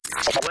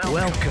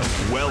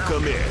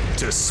Welcome in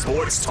to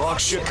Sports Talk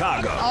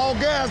Chicago. All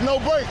gas, no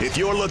brakes. If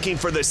you're looking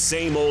for the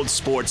same old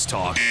sports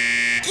talk,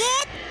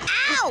 Get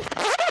out!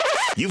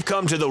 you've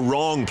come to the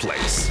wrong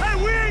place.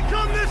 Hey, we ain't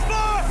come this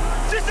far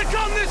just to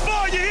come this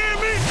far, you hear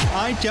me?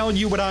 I tell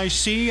you what I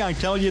see, I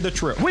tell you the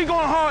truth. We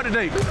going hard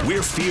today.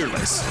 We're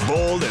fearless,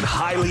 bold, and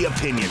highly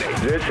opinionated.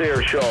 This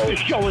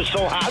show is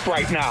so hot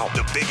right now.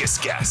 The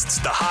biggest guests,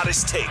 the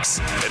hottest takes,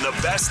 and the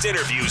best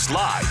interviews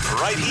live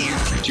right here.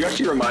 You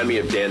actually remind me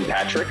of Dan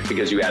Patrick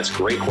because you ask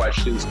great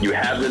questions. You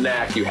have the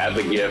knack, you have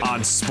the gift.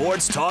 On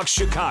Sports Talk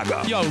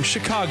Chicago. Yo,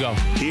 Chicago.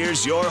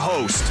 Here's your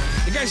host,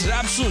 The guy's an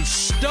absolute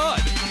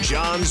stud.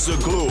 John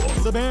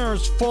Zaglul. The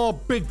Bears fall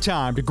big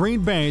time to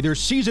Green Bay. Their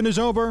season is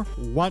over.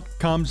 What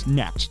comes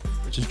next?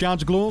 This is John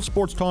Zaglul,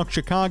 Sports Talk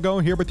Chicago,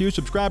 here with you.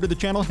 Subscribe to the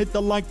channel. Hit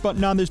the like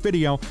button on this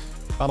video.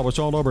 Follow us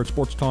all over at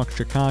Sports Talk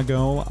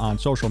Chicago on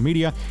social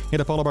media. Hit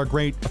up all of our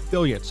great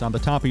affiliates on the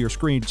top of your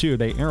screen, too.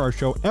 They air our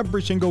show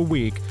every single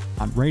week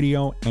on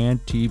radio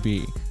and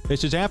TV.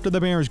 This is after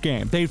the Bears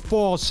game. They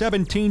fall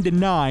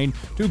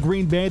 17-9 to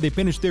Green Bay. They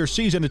finished their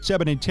season at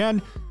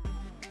 7-10.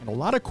 And a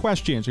lot of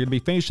questions are going to be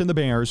facing the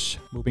Bears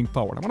moving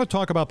forward. I want to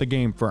talk about the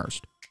game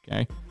first,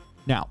 okay?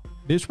 Now,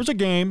 this was a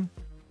game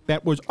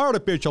that was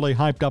artificially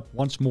hyped up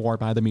once more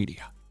by the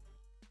media.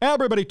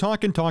 Everybody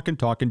talking.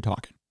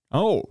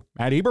 Oh,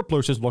 Matt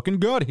Eberflus is looking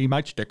good. He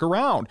might stick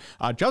around.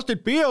 Justin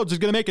Fields is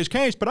going to make his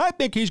case, but I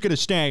think he's going to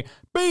stay.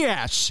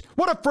 BS.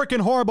 What a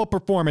freaking horrible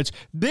performance.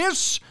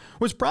 This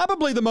was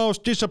probably the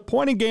most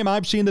disappointing game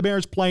I've seen the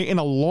Bears play in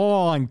a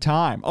long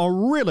time. A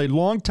really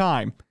long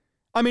time.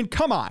 I mean,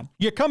 come on.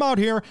 You come out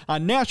here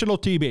on national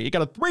TV. You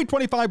got a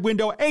 325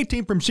 window,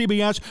 18 from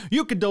CBS.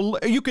 You could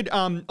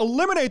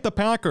eliminate the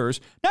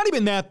Packers. Not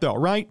even that, though,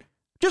 right?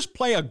 Just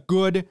play a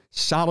good,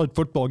 solid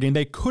football game.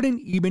 They couldn't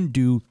even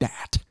do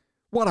that.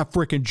 What a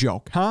freaking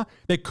joke, huh?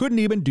 They couldn't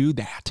even do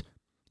that.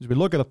 As we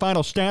look at the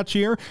final stats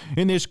here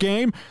in this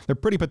game, they're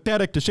pretty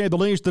pathetic to say the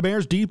least. The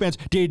Bears defense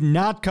did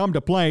not come to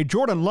play.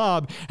 Jordan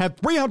Love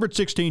had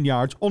 316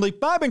 yards, only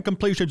 5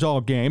 incompletions all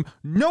game,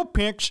 no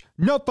picks,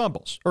 no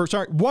fumbles.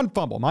 One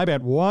fumble. My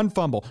bad, one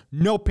fumble.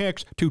 No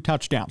picks, 2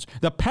 touchdowns.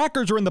 The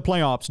Packers are in the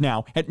playoffs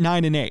now at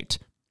 9-8.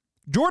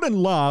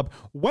 Jordan Love,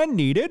 when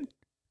needed,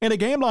 in a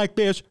game like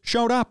this,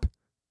 showed up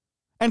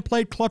and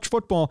played clutch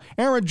football.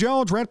 Aaron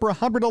Jones ran for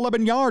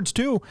 111 yards,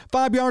 too.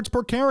 5 yards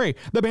per carry.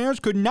 The Bears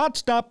could not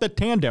stop the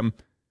tandem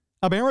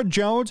of Aaron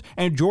Jones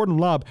and Jordan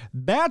Love.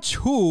 That's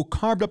who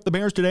carved up the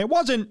Bears today. It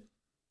wasn't,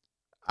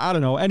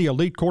 any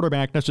elite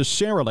quarterback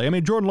necessarily. I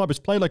mean, Jordan Love has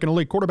played like an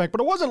elite quarterback,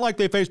 but it wasn't like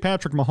they faced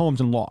Patrick Mahomes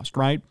and lost,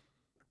 right?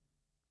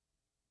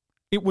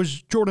 It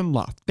was Jordan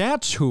Love.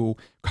 That's who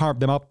carved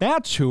them up.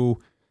 That's who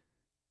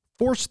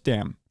forced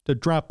them to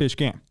drop this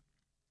game.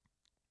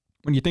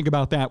 When you think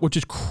about that, which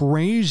is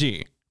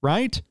crazy,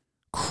 right?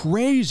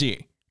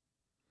 Crazy.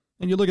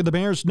 And you look at the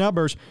Bears'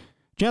 numbers.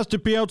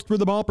 Justin Fields threw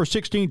the ball for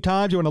 16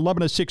 times. He went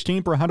 11 of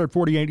 16 for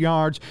 148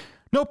 yards.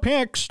 No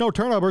picks, no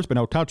turnovers, but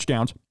no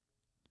touchdowns.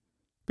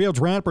 Fields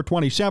ran for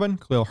 27.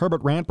 Khalil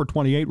Herbert ran for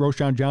 28.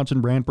 Roschon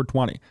Johnson ran for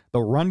 20. The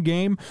run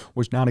game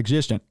was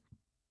non-existent.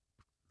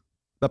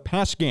 The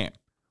pass game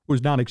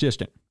was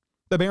non-existent.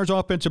 The Bears'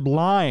 offensive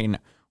line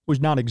was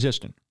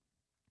non-existent.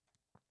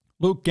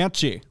 Luke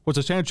Getsy was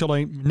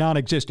essentially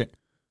non-existent.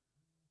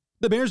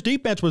 The Bears'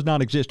 defense was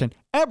non-existent.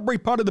 Every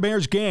part of the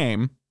Bears'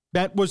 game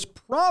that was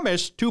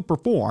promised to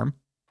perform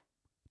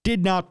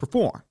did not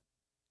perform.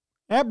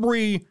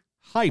 Every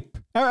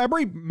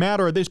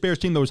matter of this Bears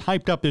team that was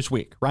hyped up this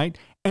week, right,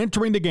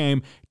 entering the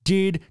game,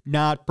 did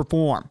not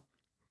perform.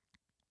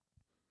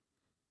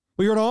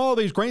 We heard all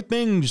these great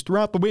things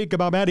throughout the week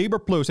about Matt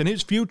Eberflus and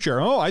his future.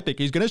 Oh, I think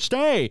he's going to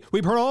stay.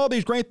 We've heard all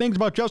these great things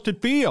about Justin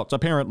Fields,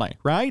 apparently,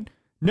 right?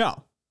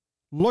 No.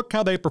 Look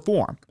how they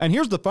perform. And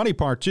here's the funny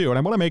part, too, and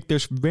I want to make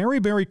this very,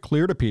 very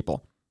clear to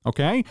people,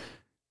 okay?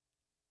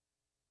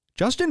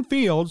 Justin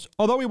Fields,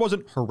 although he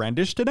wasn't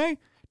horrendous today,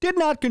 did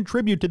not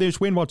contribute to this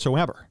win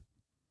whatsoever.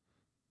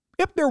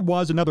 If there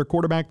was another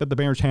quarterback that the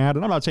Bears had,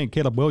 and I'm not saying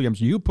Caleb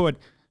Williams, you put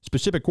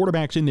specific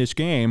quarterbacks in this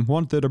game,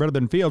 ones that are better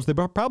than Fields, they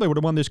probably would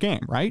have won this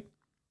game, right?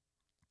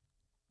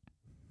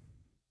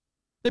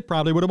 They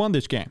probably would have won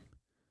this game.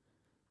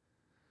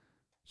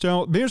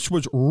 So this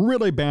was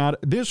really bad.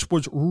 This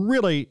was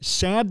really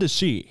sad to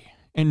see.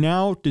 And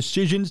now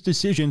decisions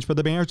for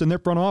the Bears and their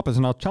front office.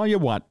 And I'll tell you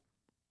what,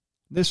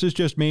 this is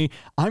just me.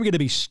 I'm going to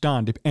be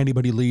stunned if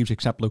anybody leaves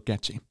except Luke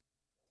Getsy.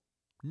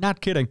 Not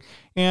kidding.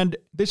 And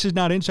this is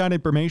not inside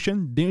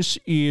information. This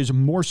is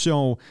more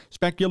so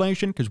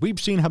speculation because we've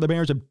seen how the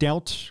Bears have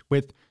dealt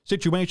with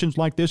situations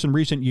like this in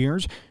recent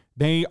years.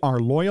 They are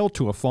loyal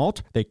to a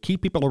fault. They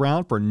keep people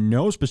around for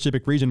no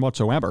specific reason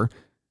whatsoever.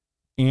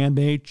 And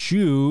they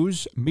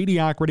choose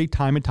mediocrity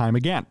time and time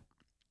again.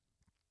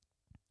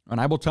 And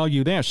I will tell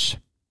you this.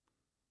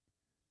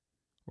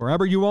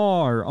 Wherever you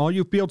are, all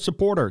you Fields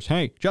supporters,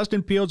 hey,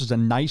 Justin Fields is a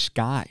nice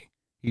guy.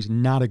 He's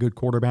not a good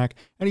quarterback,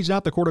 and he's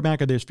not the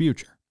quarterback of this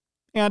future.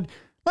 And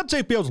let's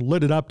say Fields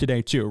lit it up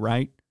today too,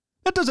 right?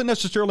 That doesn't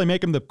necessarily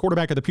make him the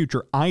quarterback of the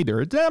future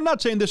either. I'm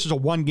not saying this is a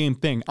one-game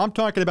thing. I'm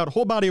talking about a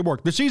whole body of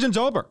work. The season's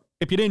over,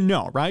 if you didn't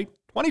know, right?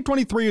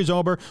 2023 is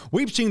over.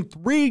 We've seen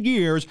 3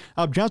 years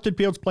of Justin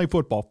Fields play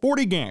football,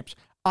 40 games.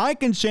 I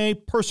can say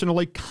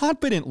personally,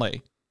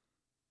 confidently,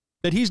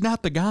 that he's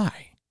not the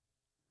guy.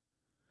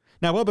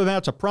 Now, whether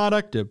that's a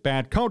product of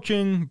bad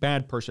coaching,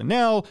 bad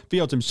personnel,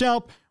 Fields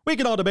himself, we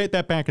can all debate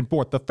that back and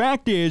forth. The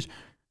fact is,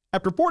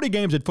 after 40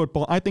 games in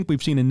football, I think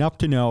we've seen enough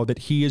to know that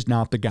he is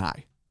not the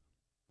guy.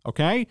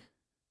 Okay?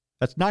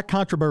 That's not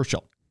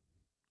controversial.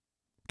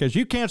 Because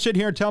you can't sit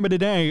here and tell me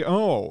today,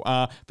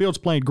 Fields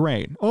played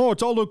great. Oh,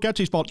 it's all Luke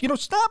Getsy's fault.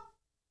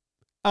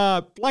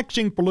 Stop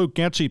flexing for Luke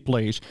Getsy,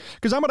 please.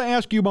 Because I'm going to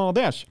ask you all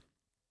this.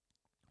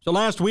 So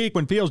last week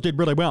when Fields did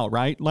really well,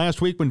 right?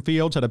 Last week when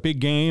Fields had a big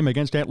game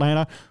against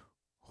Atlanta,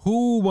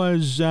 who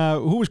was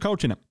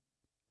coaching him?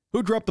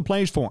 Who drew up the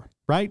plays for him,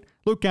 right?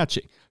 Luke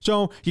Getsy.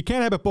 So you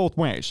can't have it both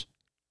ways.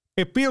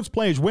 If Fields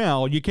plays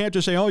well, you can't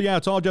just say, oh, yeah,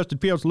 it's all Justin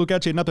Fields. Luke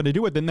Getsy had nothing to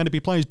do with it. And then if he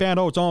plays bad,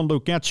 it's all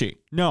Luke Getsy.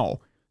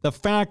 No. The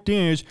fact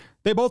is,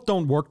 they both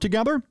don't work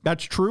together.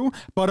 That's true.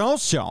 But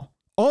also,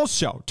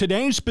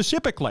 today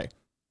specifically,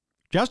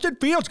 Justin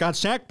Fields got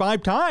sacked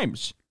 5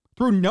 times,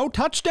 threw no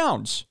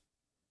touchdowns,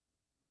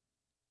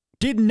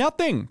 did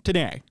nothing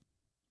today.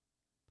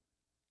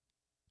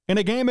 In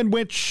a game in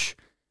which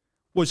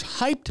was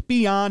hyped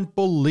beyond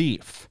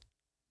belief.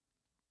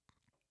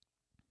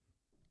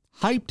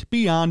 Hyped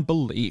beyond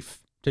belief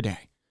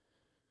today.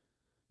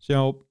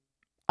 So,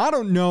 I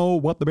don't know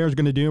what the Bears are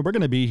going to do. We're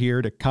going to be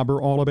here to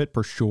cover all of it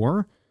for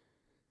sure.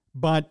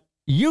 But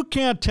you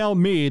can't tell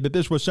me that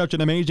this was such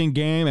an amazing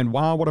game and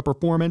wow, what a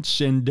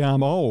performance. And,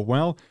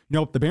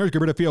 if the Bears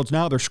get rid of Fields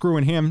now, they're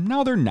screwing him.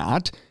 No, they're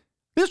not.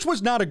 This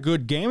was not a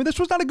good game. This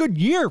was not a good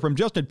year from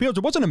Justin Fields.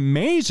 It wasn't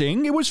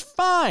amazing. It was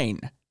fine.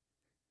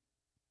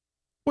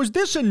 Was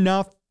this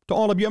enough to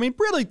all of you? I mean,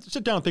 really,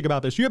 sit down and think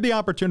about this. You have the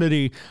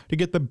opportunity to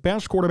get the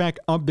best quarterback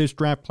of this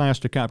draft class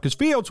to come. Because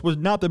Fields was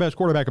not the best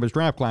quarterback of his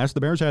draft class.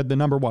 The Bears had the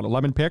number,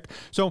 11 pick.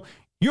 So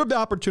you have the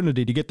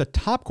opportunity to get the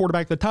top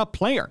quarterback, the top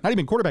player, not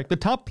even quarterback, the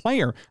top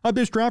player of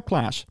this draft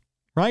class,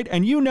 right?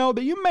 And you know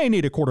that you may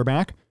need a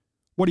quarterback.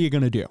 What are you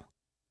going to do?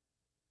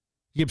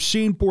 You've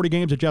seen 40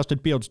 games of Justin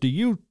Fields. Do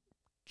you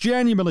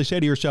genuinely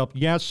say to yourself,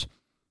 yes,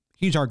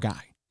 he's our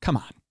guy? Come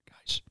on,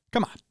 guys.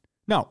 Come on.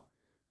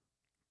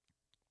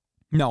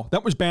 No,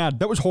 that was bad.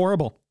 That was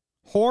horrible.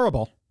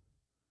 Horrible.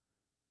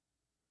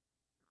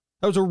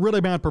 That was a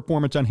really bad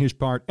performance on his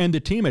part. And the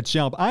team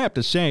itself, I have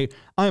to say,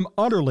 I'm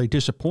utterly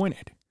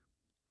disappointed.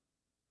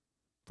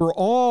 For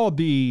all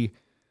the,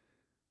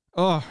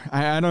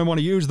 I don't want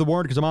to use the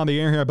word because I'm on the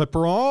air here, but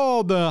for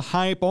all the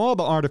hype, all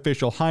the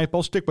artificial hype,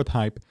 I'll stick with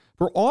hype.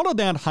 For all of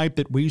that hype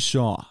that we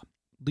saw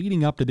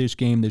leading up to this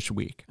game this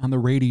week, on the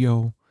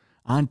radio,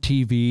 on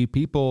TV,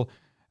 people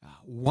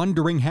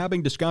wondering,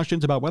 having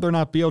discussions about whether or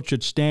not Fields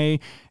should stay.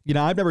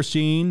 I've never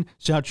seen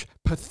such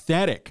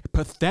pathetic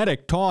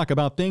talk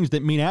about things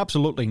that mean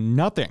absolutely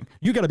nothing.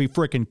 You got to be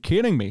freaking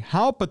kidding me.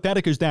 How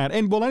pathetic is that?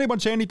 And will anyone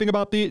say anything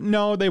about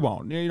no, they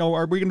won't.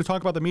 Are we going to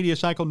talk about the media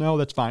cycle? No,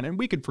 that's fine. And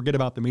we could forget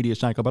about the media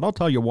cycle, but I'll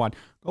tell you what,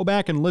 go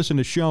back and listen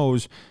to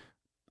shows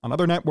on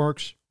other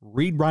networks,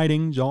 read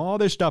writings, all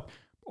this stuff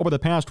over the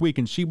past week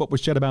and see what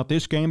was said about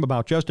this game,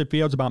 about Justin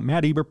Fields, about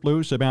Matt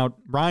Eberflus, about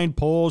Ryan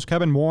Poles,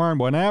 Kevin Warren,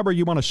 whatever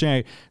you want to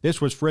say. This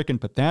was freaking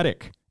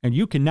pathetic. And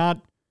you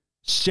cannot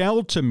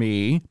sell to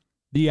me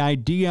the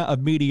idea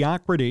of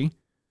mediocrity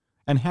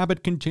and have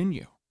it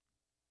continue.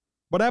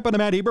 What happened to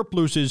Matt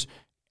Eberflus's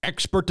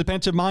expert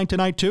defensive mind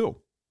tonight, too?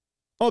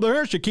 Oh, the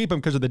Bears should keep him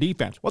because of the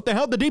defense. What the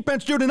hell did the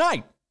defense do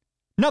tonight?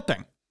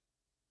 Nothing.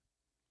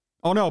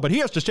 Oh, no, but he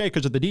has to stay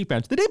because of the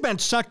defense. The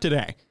defense sucked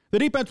today. The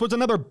defense was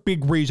another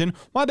big reason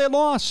why they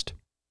lost.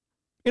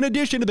 In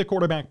addition to the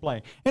quarterback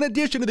play, in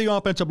addition to the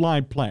offensive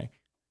line play,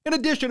 in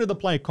addition to the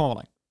play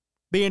calling,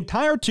 the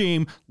entire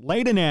team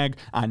laid an egg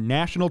on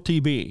national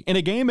TV in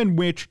a game in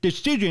which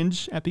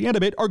decisions at the end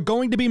of it are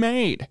going to be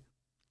made.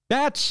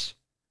 That's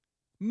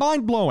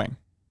mind-blowing.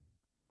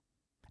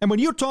 And when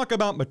you talk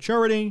about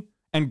maturity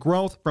and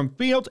growth from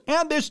Fields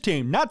and this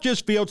team, not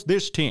just Fields,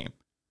 this team,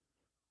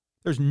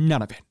 there's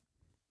none of it.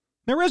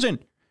 There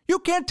isn't. You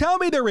can't tell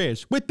me there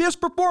is with this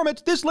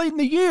performance this late in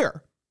the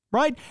year,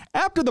 right?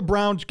 After the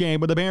Browns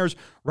game, when the Bears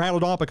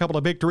rattled off a couple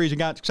of victories and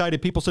got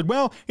excited, people said,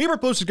 well,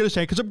 Eberflus is going to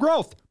stay because of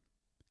growth.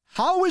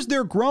 How is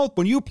there growth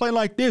when you play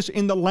like this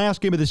in the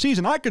last game of the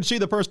season? I could see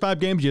the first 5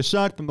 games you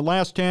sucked, from the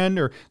last 10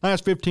 or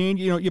last 15,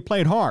 you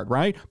played hard,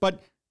 right?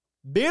 But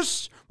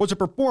this was a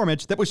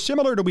performance that was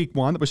similar to week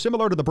 1, that was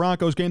similar to the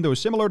Broncos game, that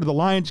was similar to the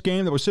Lions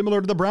game, that was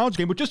similar to the Browns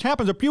game, which just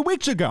happened a few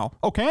weeks ago,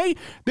 okay?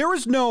 There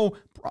is no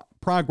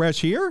progress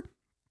here.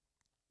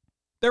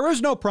 There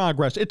is no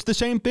progress. It's the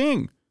same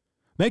thing.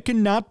 They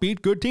cannot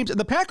beat good teams. And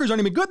the Packers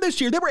aren't even good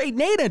this year. They were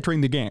 8-8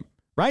 entering the game,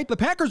 right? The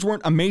Packers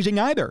weren't amazing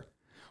either.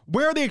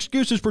 Where are the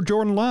excuses for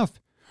Jordan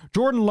Love?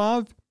 Jordan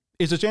Love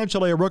is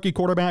essentially a rookie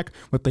quarterback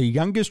with the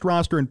youngest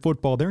roster in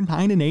football. They're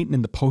 9-8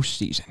 in the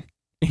postseason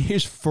in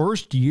his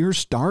first year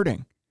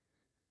starting.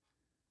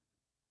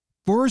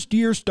 First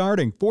year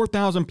starting,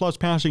 4,000 plus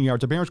passing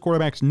yards. The Bears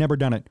quarterback's never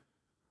done it.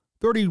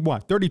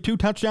 32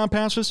 touchdown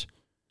passes?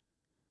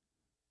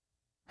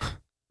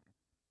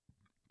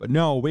 But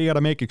no, we got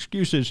to make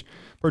excuses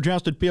for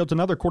Justin Fields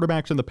and other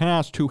quarterbacks in the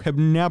past who have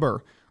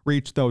never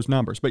reached those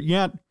numbers. But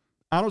yet,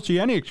 I don't see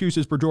any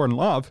excuses for Jordan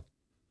Love,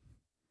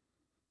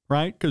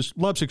 right? Because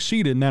Love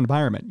succeeded in that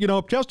environment. You know,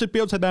 if Justin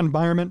Fields had that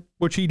environment,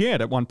 which he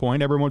did at one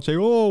point, everyone would say,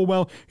 oh,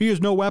 well, he has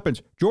no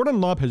weapons.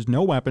 Jordan Love has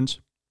no weapons,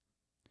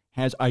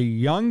 has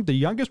the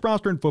youngest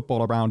roster in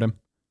football around him,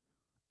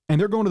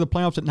 and they're going to the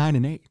playoffs at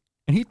 9-8.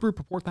 And he threw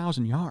for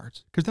 4,000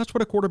 yards because that's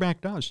what a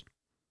quarterback does.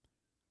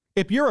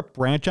 If you're a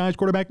franchise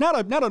quarterback, not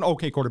an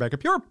okay quarterback,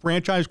 if you're a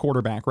franchise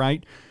quarterback,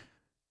 right,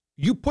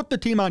 you put the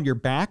team on your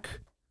back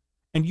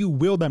and you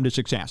will them to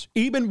success,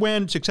 even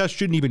when success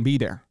shouldn't even be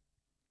there.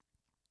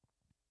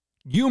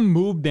 You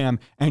move them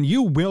and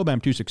you will them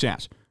to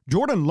success.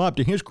 Jordan Love,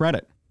 to his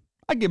credit,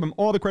 I give him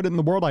all the credit in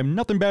the world. I have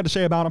nothing bad to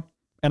say about him.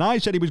 And I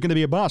said he was going to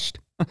be a bust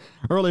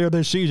earlier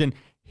this season.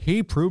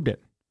 He proved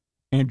it.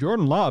 And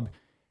Jordan Love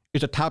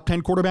is a top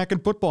 10 quarterback in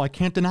football. I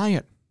can't deny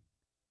it.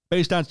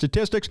 Based on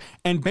statistics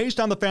and based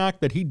on the fact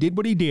that he did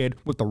what he did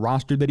with the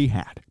roster that he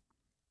had.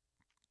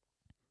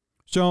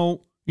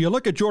 So you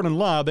look at Jordan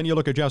Love, then you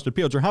look at Justin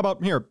Fields. Or how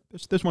about here?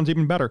 This one's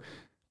even better.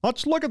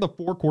 Let's look at the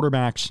 4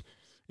 quarterbacks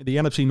in the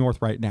NFC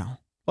North right now.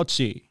 Let's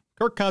see.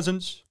 Kirk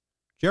Cousins,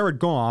 Jared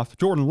Goff,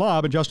 Jordan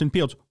Love, and Justin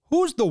Fields.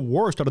 Who's the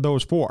worst out of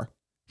those 4?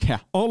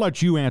 Yeah, I'll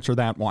let you answer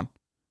that one.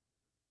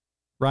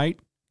 Right?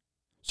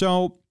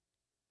 So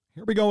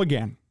here we go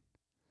again.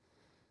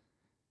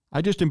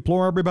 I just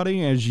implore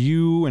everybody, as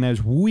you and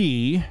as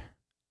we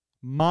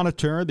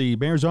monitor the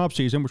Bears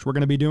offseason, which we're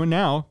going to be doing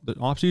now. The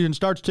offseason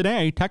starts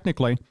today,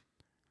 technically.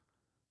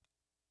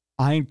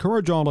 I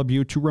encourage all of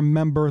you to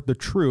remember the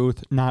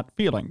truth, not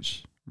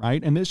feelings,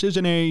 right? And this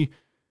isn't a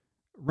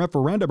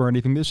referendum or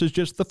anything. This is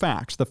just the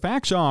facts. The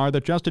facts are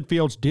that Justin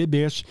Fields did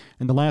this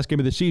in the last game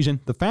of the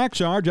season. The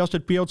facts are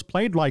Justin Fields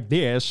played like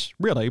this,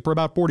 really, for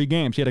about 40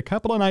 games. He had a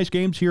couple of nice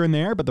games here and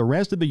there, but the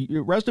rest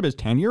of his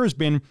tenure has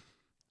been,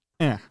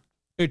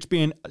 It's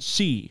been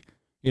C,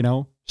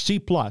 C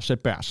plus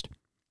at best.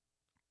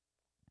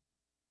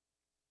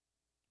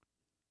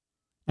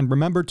 And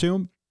remember,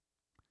 too,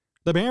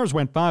 the Bears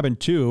went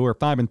 5-2 or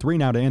 5-3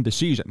 now to end the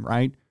season,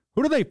 right?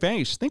 Who do they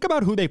face? Think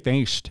about who they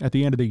faced at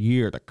the end of the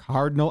year. The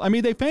Cardinals. I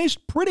mean, they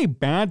faced pretty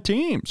bad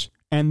teams,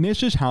 and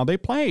this is how they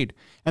played.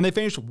 And they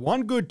faced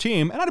one good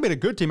team, and not a bit a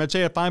good team, I'd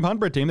say a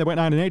 500 team that went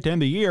 9-8 to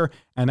end the year,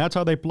 and that's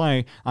how they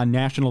play on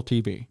national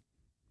TV.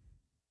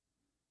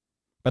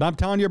 But I'm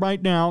telling you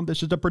right now,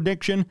 this is a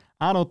prediction.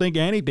 I don't think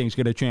anything's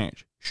going to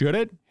change. Should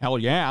it? Hell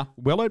yeah.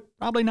 Will it?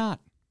 Probably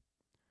not.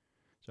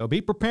 So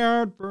be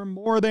prepared for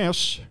more of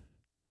this.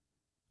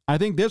 I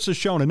think this has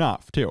shown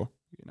enough, too.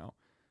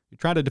 You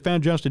try to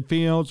defend Justin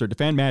Fields or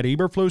defend Matt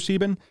Eberflus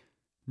even.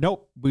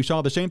 Nope. We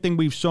saw the same thing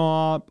we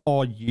saw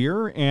all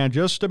year. And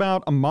just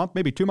about a month,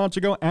 maybe 2 months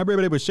ago,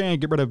 everybody was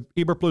saying get rid of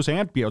Eberflus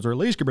and Fields, or at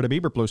least get rid of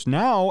Eberflus.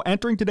 Now,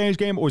 entering today's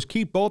game, it was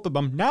keep both of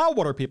them. Now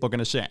what are people going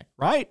to say,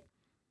 right?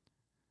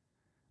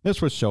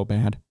 This was so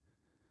bad.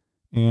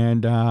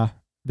 And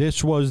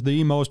this was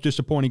the most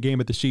disappointing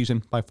game of the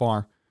season by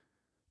far.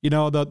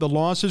 The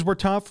losses were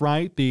tough,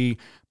 right? The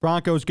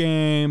Broncos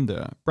game,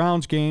 the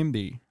Browns game,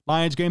 the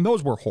Lions game,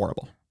 those were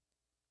horrible.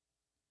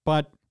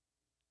 But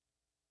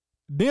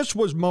this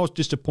was most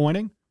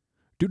disappointing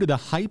due to the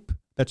hype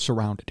that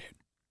surrounded it.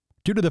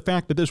 Due to the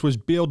fact that this was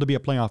billed to be a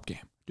playoff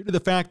game. Due to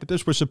the fact that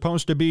this was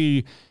supposed to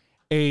be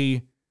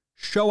a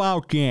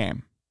show-out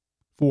game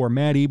for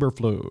Matt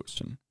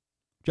Eberflus and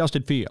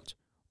Justin Fields.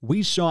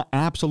 We saw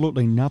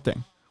absolutely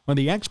nothing. When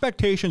the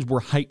expectations were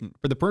heightened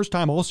for the first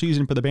time all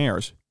season for the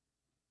Bears,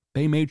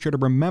 they made sure to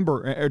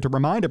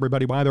remind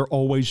everybody why they're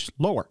always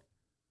lower.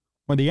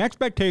 When the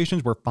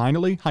expectations were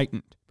finally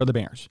heightened for the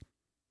Bears,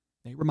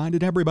 they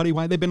reminded everybody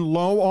why they've been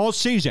low all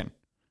season.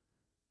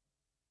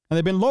 And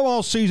they've been low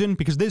all season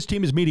because this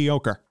team is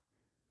mediocre.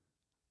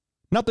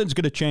 Nothing's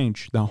going to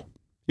change, though.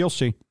 You'll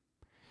see.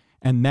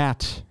 And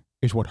that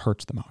is what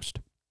hurts the most.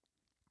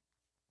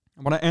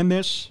 I want to end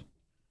this.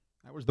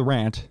 That was the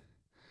rant.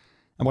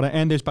 I want to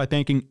end this by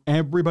thanking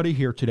everybody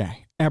here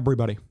today.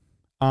 Everybody.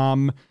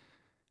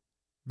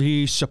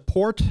 The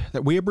support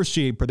that we have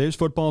received for this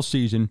football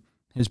season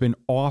has been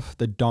off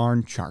the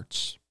darn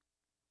charts.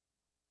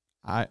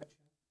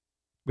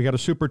 We got a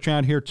super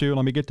chat here, too.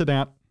 Let me get to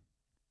that.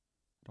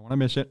 Don't want to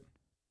miss it.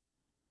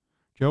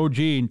 Joe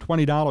G,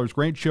 $20.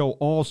 Great show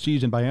all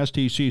season by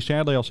STC.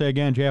 Sadly, I'll say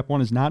again,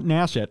 JF1 is not an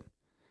asset.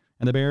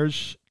 And the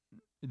Bears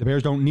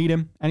don't need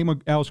him.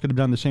 Anyone else could have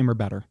done the same or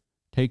better.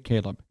 Take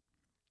Caleb.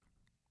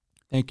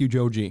 Thank you,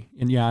 Joe G.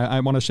 And yeah,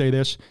 I want to say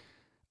this.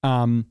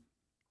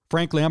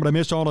 Frankly, I'm going to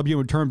miss all of you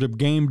in terms of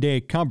game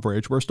day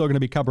coverage. We're still going to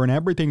be covering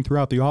everything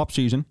throughout the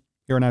offseason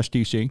here in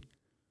STC.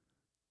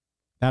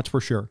 That's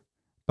for sure.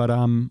 But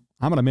I'm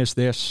going to miss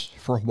this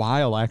for a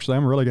while, actually.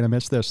 I'm really going to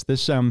miss this.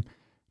 This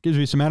gives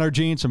me some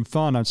energy and some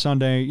fun on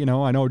Sunday.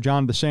 I know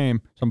John the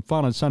same. Some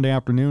fun on Sunday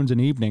afternoons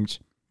and evenings.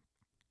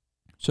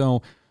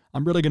 So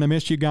I'm really going to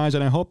miss you guys,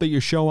 and I hope that you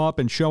show up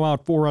and show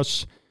out for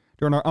us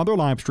during our other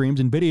live streams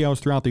and videos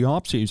throughout the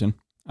offseason.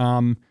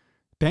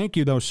 Thank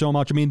you, though, so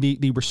much. I mean,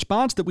 the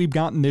response that we've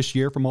gotten this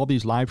year from all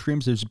these live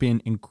streams has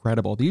been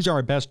incredible. These are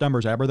our best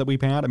numbers ever that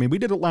we've had. I mean, we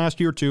did it last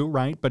year too,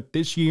 right? But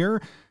this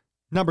year,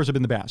 numbers have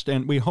been the best,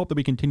 and we hope that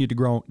we continue to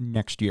grow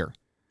next year.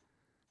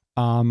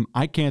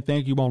 I can't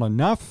thank you all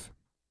enough.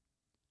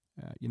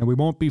 We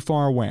won't be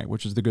far away,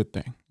 which is the good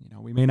thing.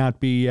 We may not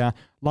be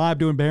live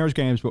doing Bears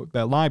games, but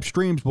the live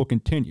streams will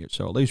continue.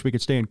 So at least we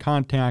could stay in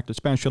contact,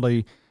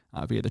 especially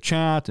via the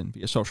chat and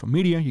via social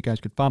media. You guys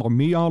could follow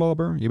me all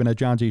over, even at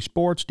John Z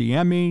Sports,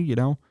 DM me,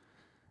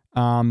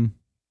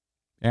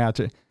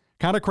 it's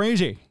kind of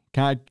crazy.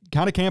 Kind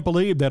of can't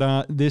believe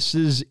that this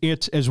is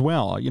it as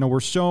well. We're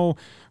so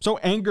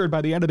angered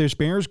by the end of this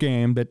Bears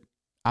game that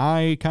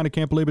I kind of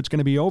can't believe it's going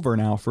to be over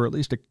now for at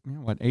least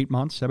 8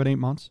 months, 7-8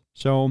 months.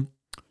 So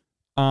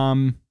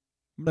I'm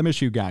going to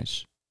miss you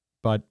guys,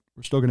 but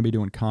we're still going to be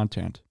doing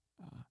content.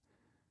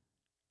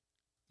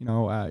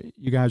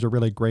 You guys are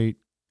really great,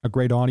 a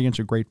great audience,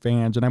 a great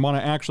fans. And I want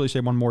to actually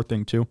say one more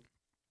thing too.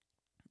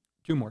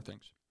 2 more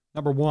things.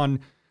 Number one,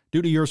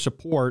 due to your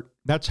support,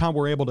 that's how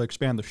we're able to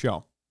expand the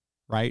show,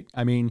 right?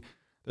 I mean,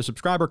 the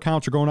subscriber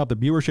counts are going up, the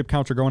viewership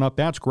counts are going up.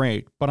 That's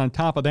great. But on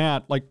top of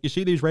that, like you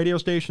see these radio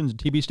stations and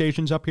TV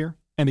stations up here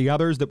and the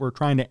others that we're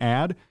trying to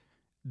add,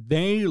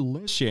 they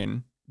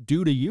listen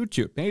due to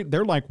YouTube.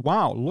 They're like,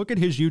 wow, look at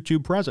his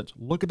YouTube presence.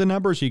 Look at the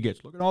numbers he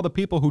gets. Look at all the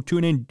people who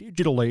tune in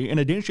digitally in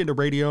addition to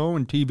radio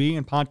and TV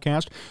and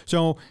podcast.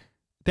 So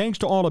thanks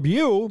to all of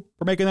you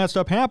for making that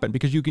stuff happen,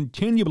 because you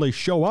continually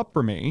show up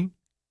for me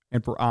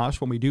and for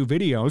us when we do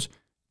videos.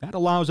 That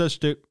allows us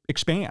to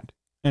expand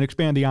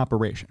the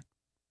operation.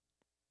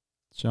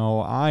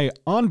 So I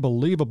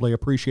unbelievably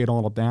appreciate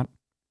all of that.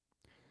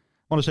 I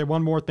want to say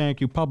one more thank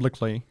you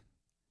publicly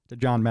to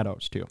John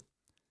Meadows, too.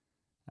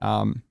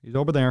 He's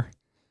over there.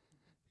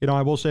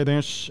 I will say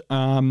this,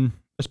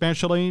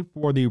 especially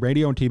for the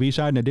radio and TV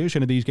side, in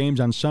addition to these games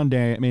on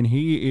Sunday, I mean,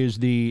 he is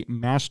the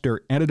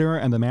master editor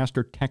and the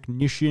master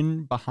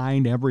technician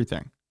behind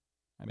everything.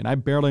 I mean, I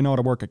barely know how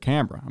to work a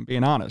camera, I'm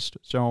being honest.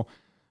 So,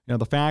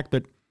 the fact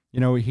that,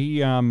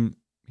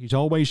 he's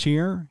always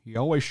here, he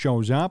always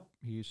shows up,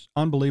 he's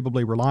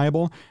unbelievably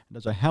reliable, and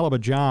does a hell of a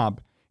job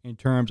in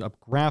terms of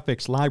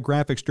graphics, live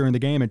graphics during the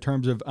game, in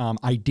terms of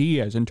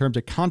ideas, in terms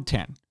of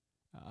content,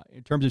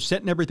 in terms of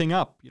setting everything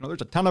up.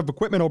 There's a ton of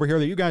equipment over here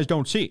that you guys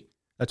don't see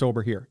that's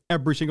over here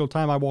every single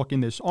time I walk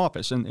in this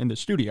office, in the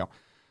studio.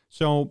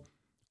 So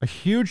a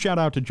huge shout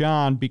out to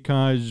John,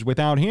 because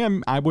without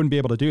him, I wouldn't be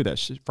able to do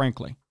this,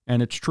 frankly.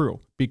 And it's true,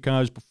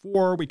 because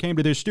before we came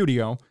to this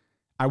studio,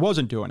 I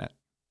wasn't doing it.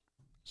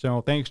 So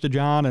thanks to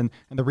John and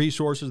the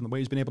resources and the way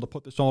he's been able to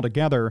put this all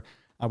together,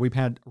 we've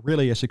had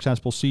really a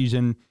successful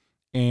season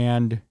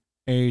and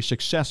a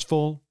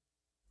successful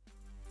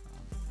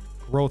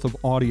growth of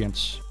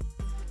audience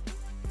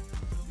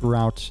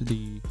throughout the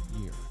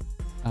year.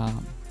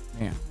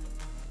 Man.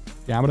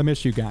 Yeah, I'm going to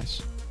miss you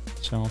guys.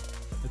 So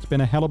it's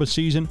been a hell of a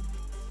season.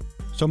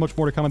 So much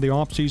more to come in the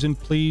off season.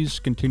 Please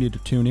continue to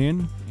tune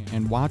in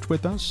and watch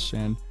with us.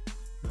 And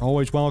you're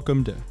always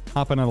welcome to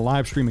hop in on a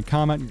live stream and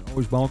comment. You're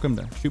always welcome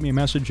to shoot me a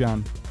message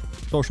on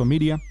social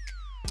media.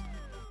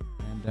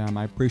 And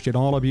I appreciate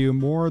all of you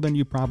more than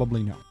you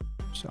probably know.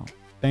 So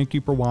thank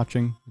you for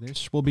watching.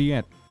 This will be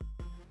it.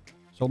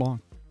 So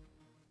long.